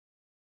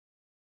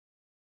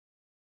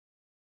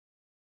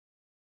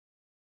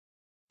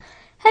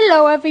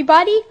Hello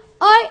everybody,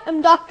 I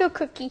am Dr.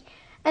 Cookie,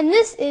 and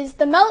this is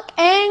the Milk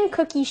and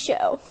Cookie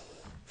Show.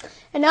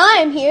 And I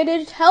am here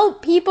to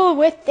help people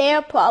with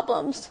their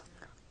problems,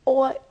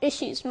 or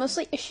issues,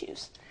 mostly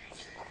issues.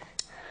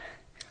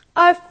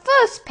 Our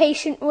first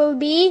patient will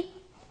be,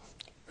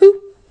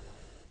 who?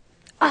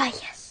 Ah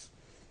yes,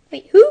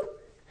 wait, who?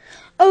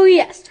 Oh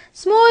yes,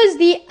 S'mores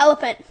the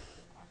elephant.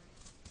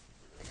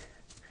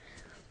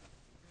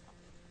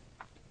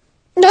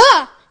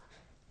 Ah!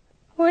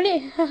 What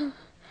is...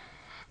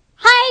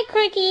 Hi,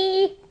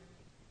 Cookie.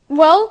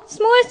 Well,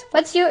 S'mores,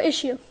 what's your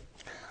issue?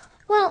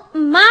 Well,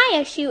 my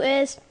issue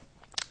is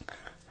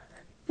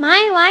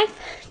my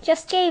wife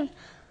just gave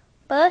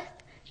birth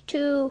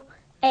to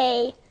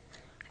a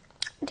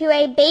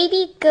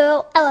baby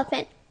girl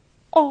elephant.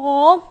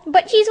 Aww,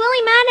 but she's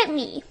really mad at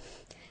me.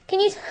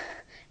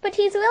 But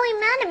she's really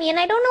mad at me and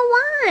I don't know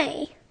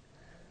why.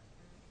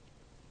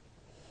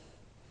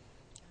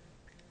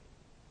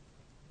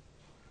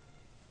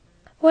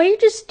 Why are you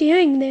just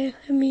staring there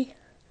at me?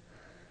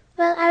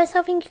 Well, I was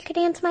hoping you could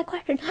answer my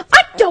question.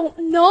 I don't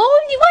know.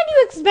 Why do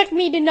you expect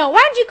me to know?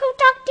 Why'd you go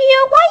talk to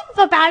your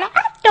wife about it?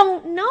 I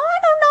don't know. I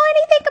don't know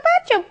anything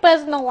about your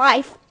personal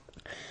life.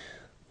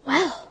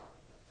 Well.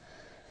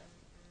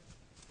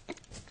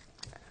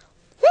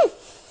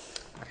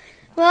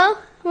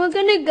 Well, we're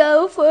going to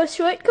go for a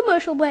short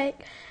commercial break,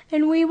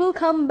 and we will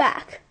come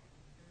back.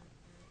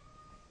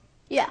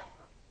 Yeah.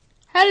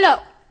 Hello.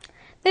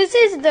 This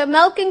is the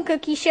Milk and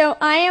Cookie Show.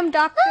 I am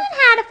Dr. Learn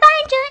how to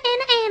find your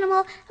inner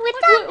animal with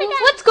Dr.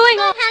 What's going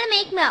on? Learn how to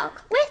make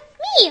milk with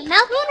me,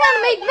 Milk. Learn how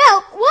to make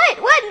milk.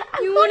 What?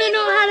 You want to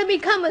know how to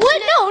become a What?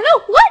 snake? No.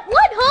 What?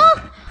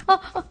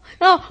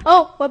 Huh?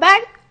 Oh, we're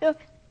back?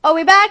 Are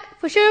we back?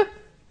 For sure?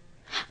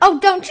 Oh,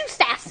 don't you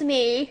sass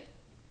me.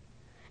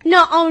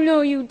 No, oh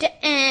no, you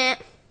didn't.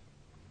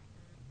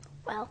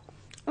 Well,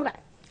 okay.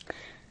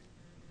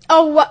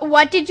 Oh,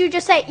 what did you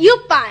just say?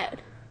 You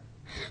fired.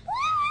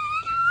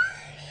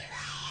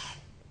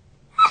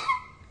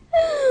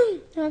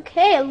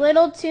 Okay, a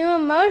little too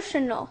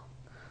emotional.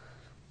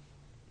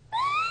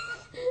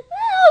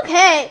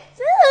 Okay.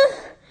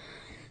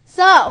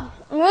 So,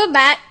 we're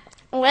back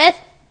with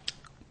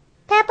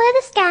Pepper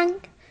the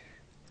skunk.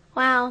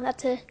 Wow,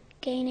 that's a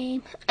gay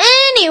name.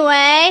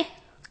 Anyway,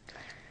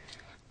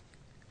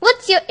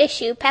 what's your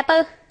issue,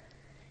 Pepper?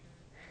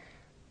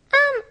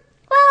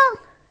 Well,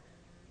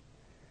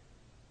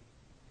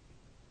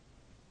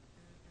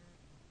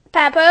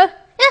 Pepper?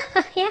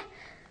 yeah.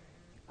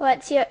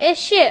 What's your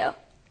issue?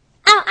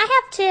 Oh, I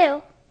have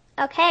two.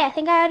 Okay, I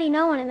think I already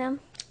know one of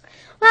them.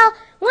 Well,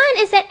 one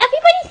is that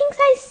everybody thinks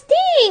I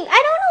stink.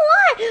 I don't know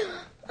why.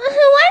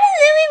 Why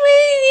does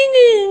everybody think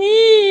I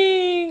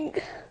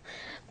stink?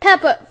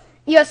 Pepper,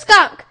 you're a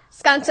skunk.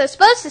 Skunks are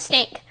supposed to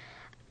stink.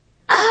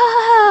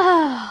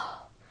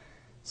 Oh,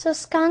 so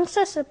skunks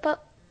are supposed...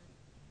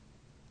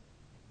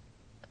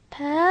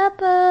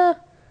 Pepper.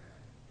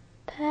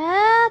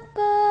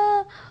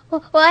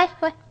 What?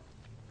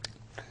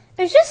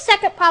 There's just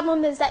second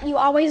problem is that you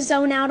always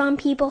zone out on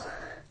people.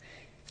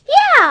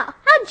 Yeah,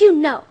 how'd you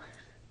know?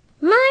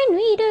 Mind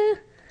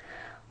reader.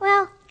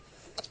 Well,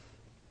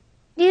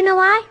 do you know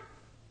why?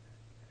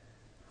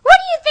 What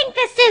do you think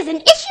this is,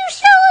 an issue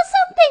show or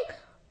something?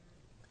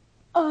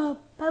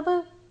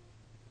 Pepper?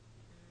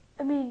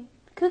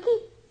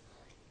 Cookie?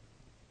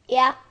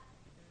 Yeah.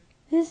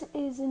 This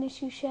is an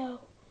issue show.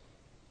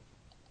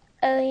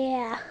 Oh,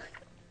 yeah.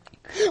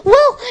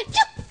 Well,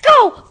 you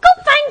go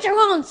find your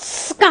own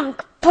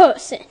skunk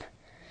person.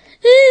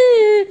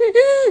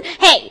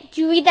 Hey, did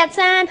you read that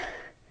sign?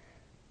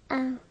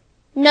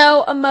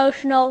 No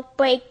emotional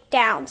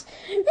breakdowns.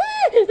 Emotional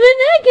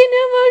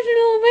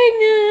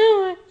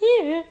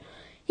breakdown.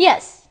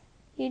 Yes,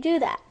 you do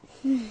that.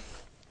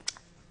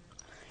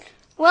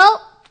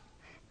 Well,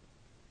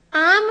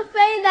 I'm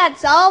afraid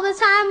that's all the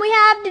time we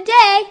have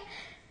today.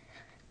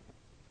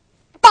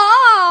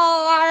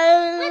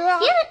 Bye!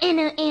 What's your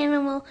inner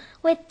animal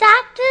with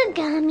Dr.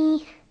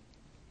 Gummy?